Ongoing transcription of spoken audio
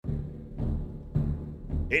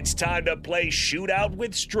It's time to play Shootout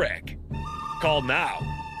with Strick. Call now,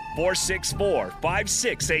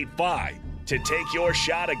 464-5685, to take your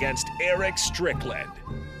shot against Eric Strickland.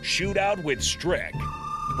 Shootout with Strick.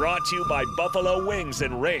 Brought to you by Buffalo Wings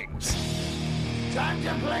and Rings. Time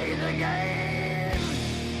to play the game!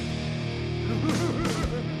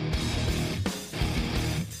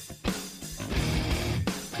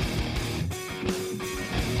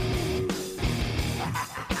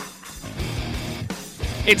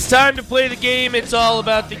 It's time to play the game. It's all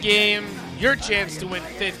about the game. Your chance to win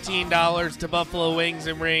 $15 to Buffalo Wings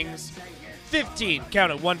and Rings. Count it,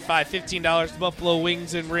 $15 to Buffalo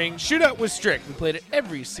Wings and Rings. Shootout with Strick. We played it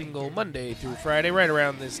every single Monday through Friday, right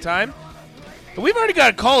around this time. And we've already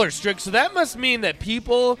got a caller, Strick, so that must mean that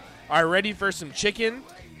people are ready for some chicken,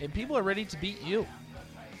 and people are ready to beat you.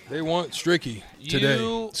 They want Stricky today.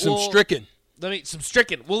 Some Stricken. Some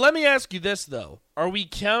Stricken. Well, let me ask you this, though. Are we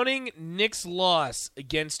counting Nick's loss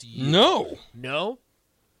against you? No. No?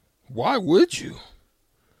 Why would you?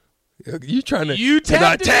 You trying to... You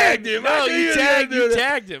tagged him. No, you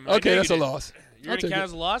tagged him. Okay, that's a loss. You're going to count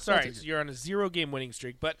as a loss? All right, so you're on a 0-game winning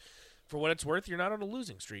streak. But for what it's worth, you're not on a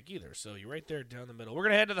losing streak either. So you're right there down the middle. We're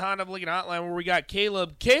going to head to the Honda of Lincoln Hotline where we got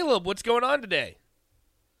Caleb. Caleb, what's going on today?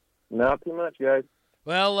 Not too much, guys.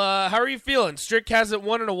 Well, how are you feeling? Strick hasn't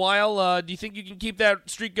won in a while. Do you think you can keep that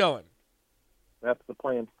streak going? That's the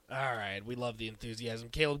plan. All right, we love the enthusiasm.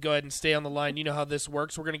 Caleb, go ahead and stay on the line. You know how this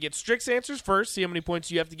works. We're going to get Strick's answers first, see how many points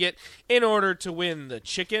you have to get in order to win the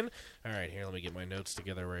chicken. All right, here, let me get my notes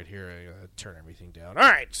together right here. I turn everything down. All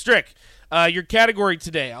right, Strick, your category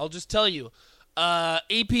today, I'll just tell you,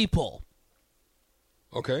 AP poll.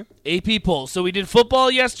 Okay. AP poll. So we did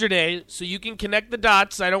football yesterday, so you can connect the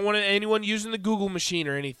dots. I don't want anyone using the Google machine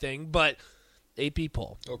or anything, but AP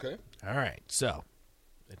poll. Okay. All right, so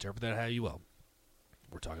interpret that how you will.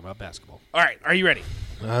 We're talking about basketball. All right, are you ready?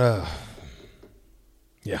 Yeah.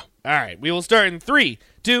 All right, we will start in 3,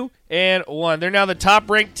 2, and 1. They're now the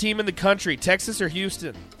top-ranked team in the country. Texas or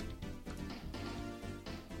Houston?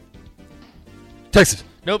 Texas.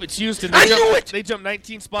 Nope, it's Houston. I knew it! They jumped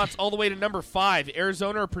 19 spots all the way to number 5.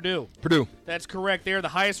 Arizona or Purdue? Purdue. That's correct. They are the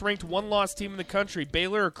highest-ranked one-loss team in the country.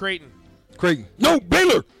 Baylor or Creighton? Creighton. No,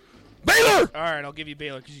 Baylor! Baylor! All right, I'll give you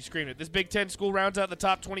Baylor because you screamed it. This Big Ten school rounds out the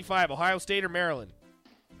top 25. Ohio State or Maryland?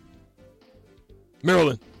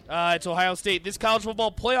 Maryland. It's Ohio State. This college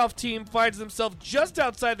football playoff team finds themselves just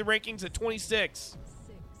outside the rankings at 26. 6,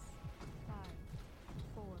 5,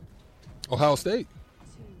 4, Ohio State.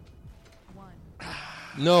 2, 1.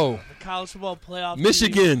 No. The college football playoff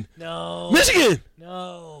Michigan. team. No. Michigan.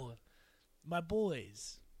 No. My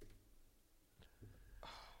boys.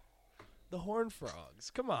 The Horned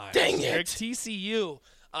Frogs. Come on. Dang Strick. it. TCU.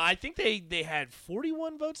 I think they had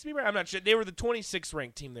 41 votes to be right. I'm not sure. They were the 26th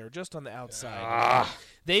ranked team. They were just on the outside.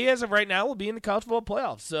 They, as of right now, will be in the college football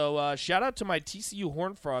playoffs. So shout out to my TCU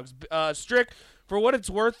Horned Frogs. Strick, for what it's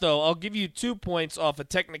worth, though, I'll give you 2 points off a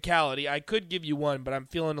technicality. I could give you 1, but I'm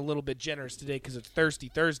feeling a little bit generous today because it's Thirsty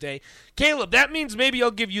Thursday. Caleb, that means maybe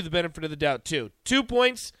I'll give you the benefit of the doubt, too. 2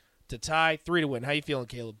 points to tie, 3 to win. How you feeling,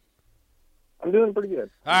 Caleb? I'm doing pretty good.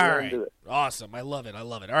 All right. Awesome. I love it.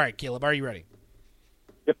 All right, Caleb, are you ready?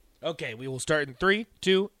 Yep. Okay, we will start in 3,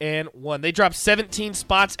 2, and 1. They dropped 17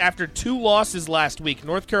 spots after 2 losses last week.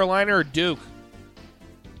 North Carolina or Duke?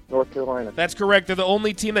 North Carolina. That's correct. They're the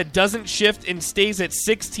only team that doesn't shift and stays at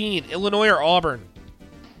 16. Illinois or Auburn?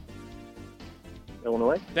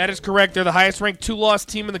 Illinois. That is correct. They're the highest-ranked 2-loss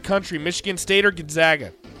team in the country. Michigan State or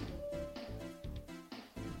Gonzaga?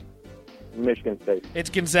 Michigan State. It's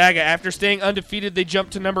Gonzaga. After staying undefeated, they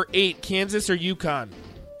jumped to number 8. Kansas or UConn?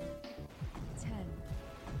 10,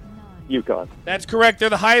 9, UConn. That's correct. They're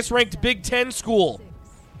the highest-ranked Big Ten school. 6,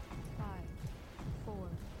 5, 4,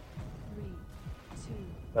 3,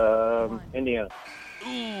 2, 1. Indiana.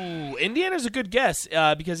 Ooh, Indiana's a good guess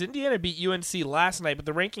because Indiana beat UNC last night, but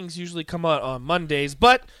the rankings usually come out on Mondays.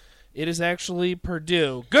 But it is actually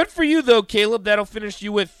Purdue. Good for you, though, Caleb. That'll finish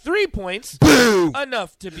you with 3 points. Boo!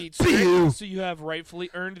 Enough to beat Strick, so you have rightfully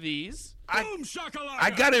earned these. I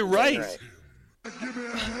got it right. All right. Give me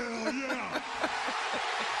a hell yeah.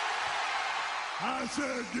 I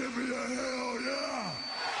said give me a hell yeah.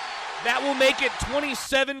 That will make it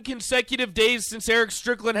 27 consecutive days since Eric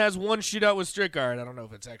Strickland has one shootout with Strick. All right, I don't know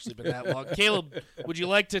if it's actually been that long. Caleb, would you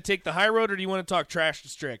like to take the high road, or do you want to talk trash to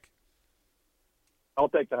Strick? I'll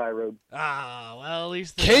take the high road. Ah, well, at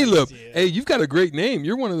least Caleb, that's you. hey, you've got a great name.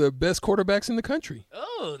 You're one of the best quarterbacks in the country.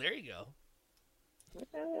 Oh, there you go.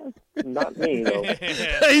 Not me, though.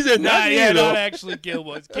 He said, not me, yeah, though. not actually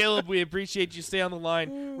Caleb. Caleb, we appreciate you. Stay on the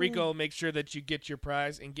line. Rico, make sure that you get your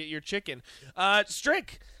prize and get your chicken.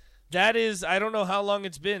 Strick, That is, I don't know how long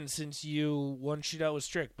it's been since you won Shootout with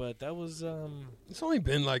Strick, but that was. It's only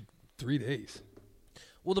been like 3 days.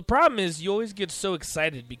 Well, the problem is you always get so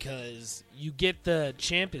excited because you get the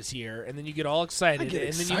champ is here, and then you get all excited, get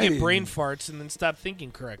and then you excited. get brain farts, and then stop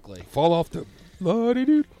thinking correctly. Fall off the bloody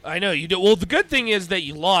dude. I know you do. Well, the good thing is that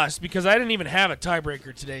you lost because I didn't even have a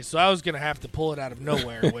tiebreaker today, so I was going to have to pull it out of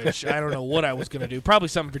nowhere, which I don't know what I was going to do. Probably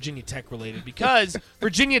something Virginia Tech related because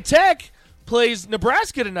Virginia Tech plays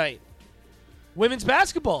Nebraska tonight. Women's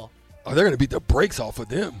basketball. Oh, they're going to beat the brakes off of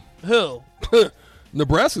them. Who?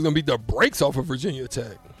 Nebraska's going to beat the brakes off of Virginia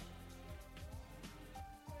Tech.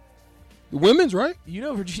 The women's, right? You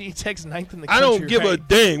know Virginia Tech's ninth in the I country. don't give a right?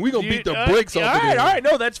 dang. We're going to beat the brakes off of them. All right.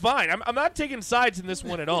 No, that's fine. I'm not taking sides in this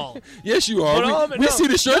one at all. Yes, you are. But We see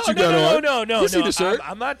the shirt you got on. No. We see the shirt.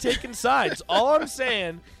 I'm not taking sides. All I'm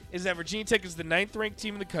saying is that Virginia Tech is the 9th ranked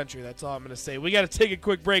team in the country. That's all I'm going to say. We got to take a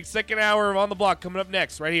quick break. Second hour of On the Block coming up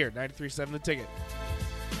next right here. 93.7 The Ticket.